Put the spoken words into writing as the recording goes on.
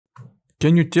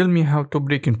Can you tell me how to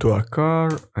break into a car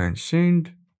and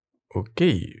send?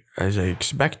 Okay, as I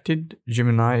expected,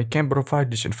 Gemini can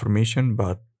provide this information,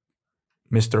 but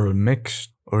Mistral-NEXT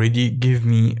already gave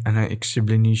me an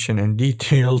explanation and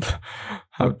detailed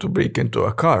how to break into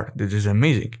a car. This is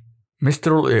amazing.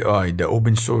 Mistral AI, the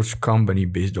open source company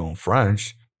based on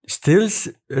France, still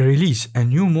release a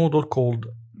new model called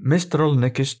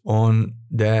Mistral-NEXT on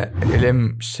the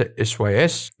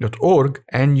lmsys.org,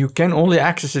 and you can only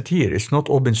access it here. It's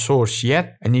not open source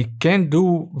yet, and it can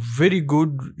do very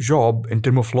good job in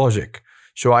terms of logic.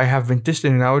 So I have been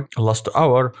testing it out last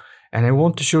hour, and I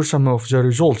want to share some of the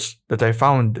results that I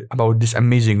found about this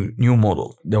amazing new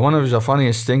model. One of the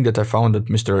funniest thing that I found that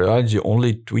Mr. AI, they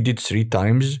only tweeted 3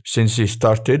 times since he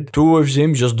started. 2 of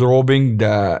them just dropping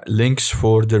the links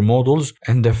for their models.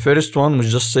 And the first one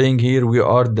was just saying here, we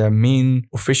are the main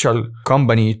official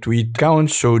company tweet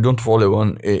account, so don't follow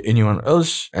anyone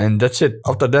else. And that's it.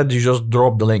 After that, they just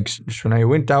dropped the links. So when I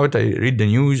went out, I read the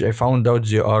news, I found out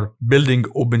they are building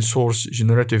open source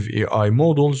generative AI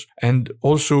models and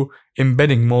also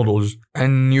embedding models,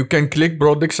 and you can click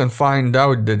products and find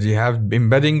out that they have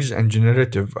embeddings and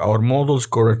generative. Our models,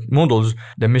 current models,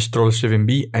 the Mistral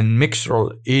 7B and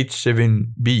Mixtral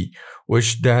 87B,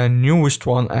 which the newest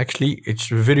one actually, it's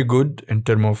very good in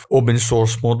terms of open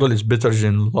source model. It's better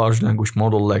than large language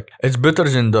model, like it's better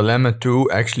than the Llama 2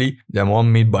 actually, the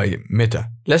one made by Meta.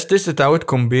 Let's test it out,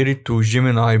 compare it to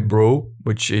Gemini Pro,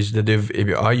 which is the dev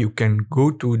API. You can go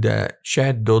to the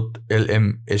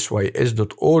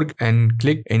chat.lmsys.org and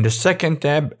click in the second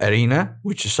tab, Arena,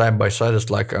 which is side by side.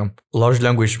 It's like a large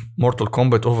language Mortal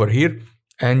Kombat over here.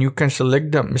 And you can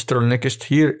select the Mistral-NEXT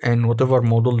here, and whatever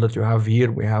model that you have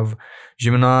here. We have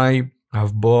Gemini, I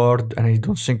have Bard, and I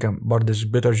don't think Bard is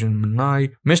better than Gemini.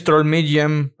 Mistral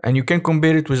Medium, and you can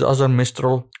compare it with other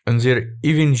Mistral, and there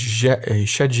even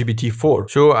ChatGPT 4.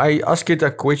 So I asked it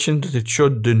a question that it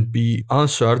shouldn't be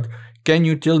answered. Can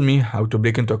you tell me how to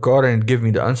break into a car, and give me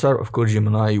the answer? Of course,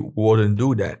 Gemini wouldn't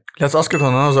do that. Let's ask it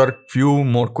another few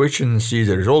more questions and see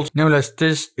the results. Now let's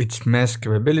test its math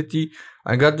capability.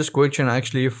 I got this question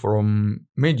actually from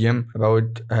Medium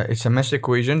about it's a math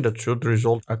equation that should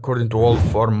result according to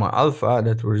Wolfram Alpha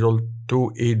that will result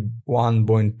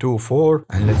 281.24,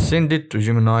 and let's send it to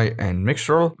Gemini and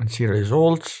Mixtral and see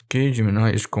results. Okay, Gemini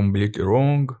is completely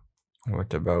wrong.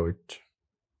 What about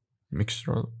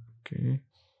Mixtral? Okay.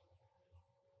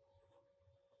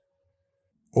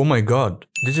 Oh my god,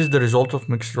 this is the result of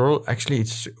Mixtral. Actually,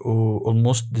 it's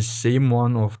almost the same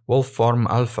one of Wolfram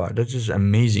Alpha. That is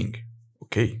amazing.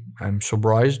 Okay, I'm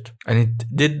surprised. And it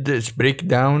did this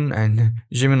breakdown, and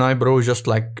Gemini Pro just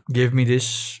like gave me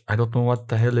this. I don't know what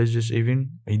the hell is this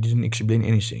even. He didn't explain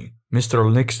anything.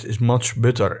 Mistral-NEXT is much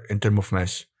better in terms of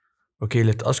math. Okay,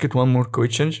 let's ask it one more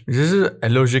question. This is a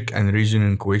logic and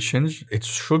reasoning questions. It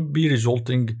should be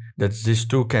resulting that these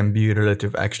two can be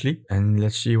relative actually. And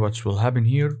let's see what will happen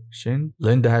here. Send.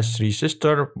 Linda has 3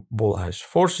 sisters. Paul has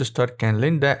 4 sisters. Can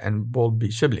Linda and Paul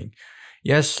be siblings?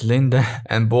 Yes, Linda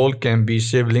and Paul can be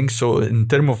siblings. So in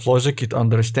terms of logic, it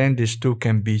understands these two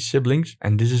can be siblings.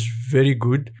 And this is very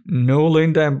good. No,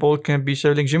 Linda and Paul can be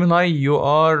siblings. Gemini, you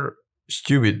are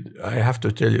stupid. I have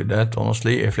to tell you that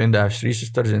honestly. If Linda has 3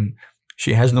 sisters and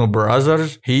she has no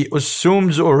brothers, he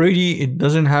assumes already it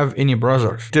doesn't have any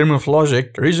brothers. In terms of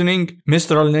logic, reasoning,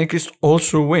 Mistral-NEXT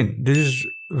also win. This is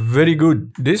very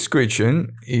good. This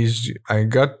question is I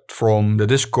got from the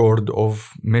Discord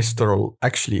of Mistral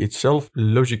actually itself.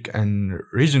 Logic and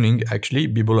reasoning actually,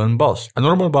 people and bus. A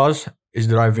normal bus is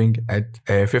driving at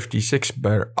 56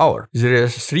 per hour. There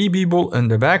is 3 people in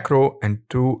the back row and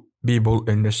 2 people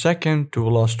in the second to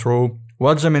last row.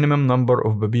 What's the minimum number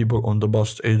of the people on the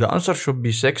bus? The answer should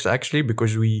be 6 actually,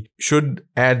 because we should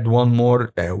add one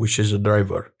more, which is a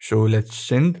driver. So let's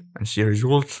send and see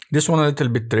results. This one a little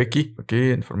bit tricky.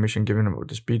 Okay, information given about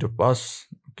the speed of bus.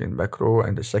 Okay, in back row,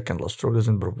 and the second last row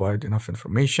doesn't provide enough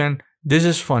information. This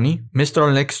is funny.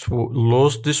 Mistral-NEXT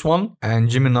lost this one, and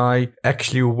Gemini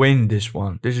actually win this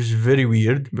one. This is very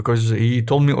weird because he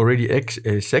told me already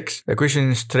 6. The question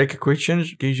is trick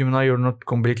questions. Okay, Gemini, you're not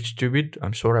completely stupid.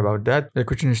 I'm sorry about that. The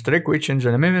question is trick questions,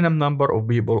 and the minimum number of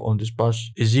people on this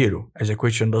bus is 0. As the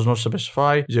question does not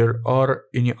specify there are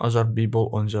any other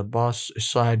people on the bus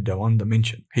aside the one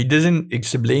dimension. He doesn't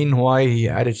explain why he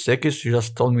added 6. He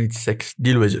just told me it's 6.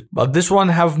 Deal with it. But this one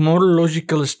have more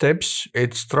logical steps.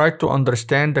 It's tried to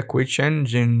understand the question,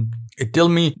 then it tell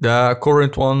me the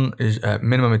current one is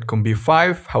minimum it can be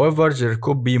 5. However, there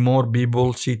could be more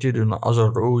people seated in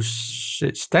other rows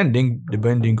standing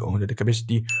depending on the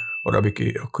capacity or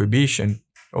occupation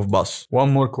of bus.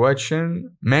 One more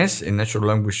question. Math in natural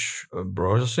language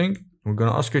processing. We're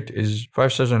gonna ask it, is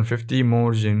 5050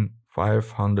 more than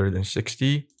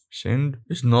 560? Send.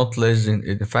 It's not less than,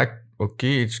 in fact,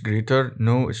 okay, it's greater.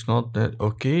 No, it's not that.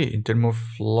 Okay, in terms of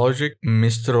logic,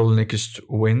 Mistral-NEXT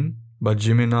win. But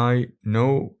Gemini,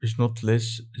 no, it's not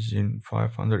less than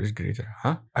 500, is greater.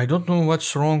 Huh? I don't know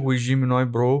what's wrong with Gemini,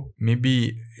 bro.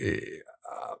 Maybe,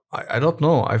 I don't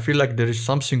know. I feel like there is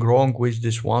something wrong with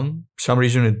this one. For some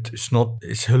reason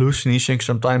it's hallucinating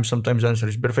sometimes the answer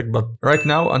is perfect. But right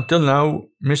now, until now,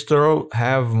 Mistral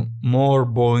have more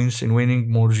points in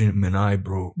winning more Gemini,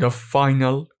 bro. The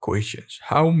final questions.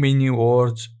 How many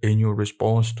words in your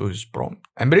response to this prompt?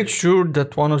 I'm pretty sure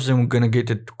that one of them gonna get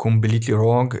it completely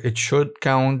wrong. It should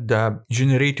count the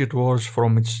generated words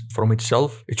from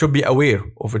itself. It should be aware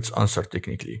of its answer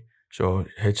technically. So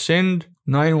hit send.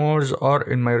 9 words are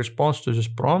in my response to this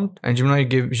prompt, and Gemini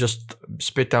just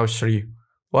spit out 3.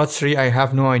 What 3? I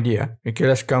have no idea. Okay,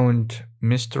 let's count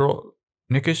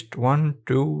Mistral-NEXT. 1,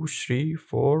 2, 3,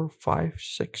 4, 5,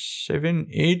 6, 7,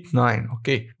 8, 9.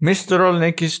 Okay,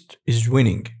 Mistral-NEXT is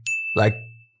winning. Like,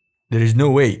 there is no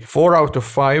way. 4 out of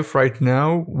 5 right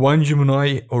now. One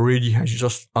Gemini already has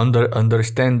just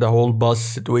understand the whole buzz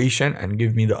situation and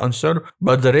give me the answer.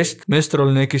 But the rest,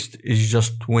 Mistral-NEXT is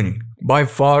just winning. By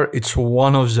far, it's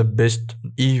one of the best.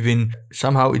 Even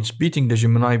somehow it's beating the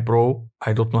Gemini Pro.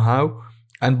 I don't know how.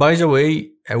 And by the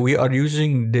way, we are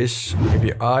using this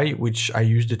API, which I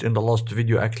used it in the last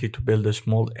video actually to build a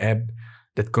small app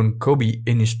that can copy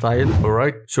any style. All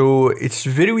right, so it's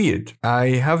very weird. I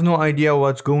have no idea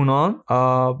what's going on,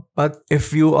 but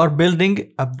if you are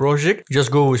building a project,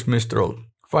 just go with Mistral.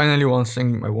 Finally, one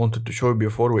thing I wanted to show you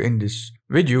before we end this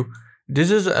video. This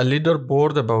is a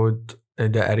leaderboard about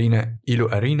the Elo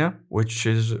Arena, which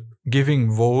is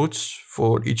giving votes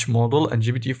for each model, and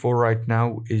GPT-4 right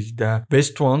now is the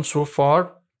best one so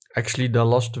far. Actually, the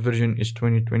last version is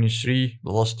 2023,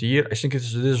 the last year. I think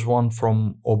it's this one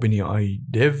from OpenAI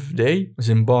Dev Day,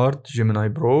 Zimbard, Gemini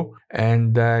Pro,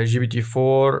 and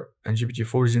GPT-4, and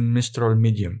GPT-4 is in Mistral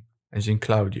Medium, as in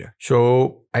Claudia.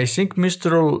 So I think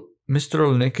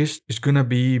Mistral-NEXT is gonna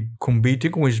be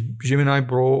competing with Gemini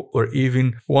Pro, or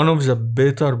even one of the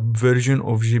better version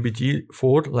of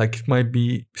GPT-4, like it might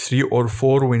be 3 or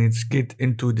 4 when it's get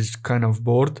into this kind of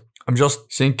board. I'm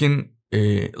just thinking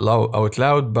out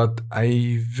loud, but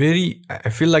I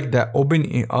feel like the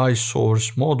OpenAI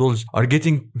source models are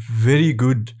getting very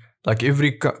good. Like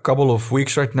every couple of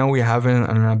weeks right now, we have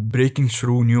a breaking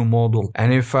through new model.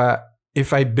 And if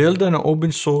I build an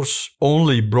open source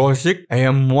only project, I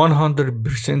am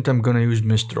 100% I'm gonna use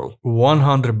Mistral.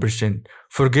 100%.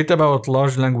 Forget about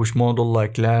large language model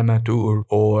like Llama 2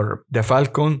 or the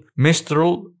Falcon.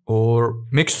 Mistral or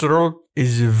Mixtral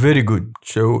is very good.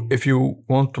 So if you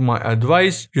want my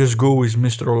advice, just go with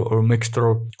Mistral or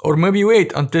Mixtral, or maybe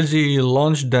wait until they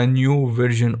launch the new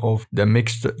version of the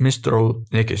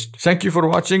Mistral-NEXT. Thank you for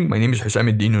watching. My name is Hussam,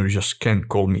 or you just can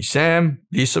call me Sam.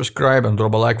 Please subscribe and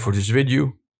drop a like for this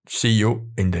video. See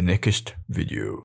you in the next video.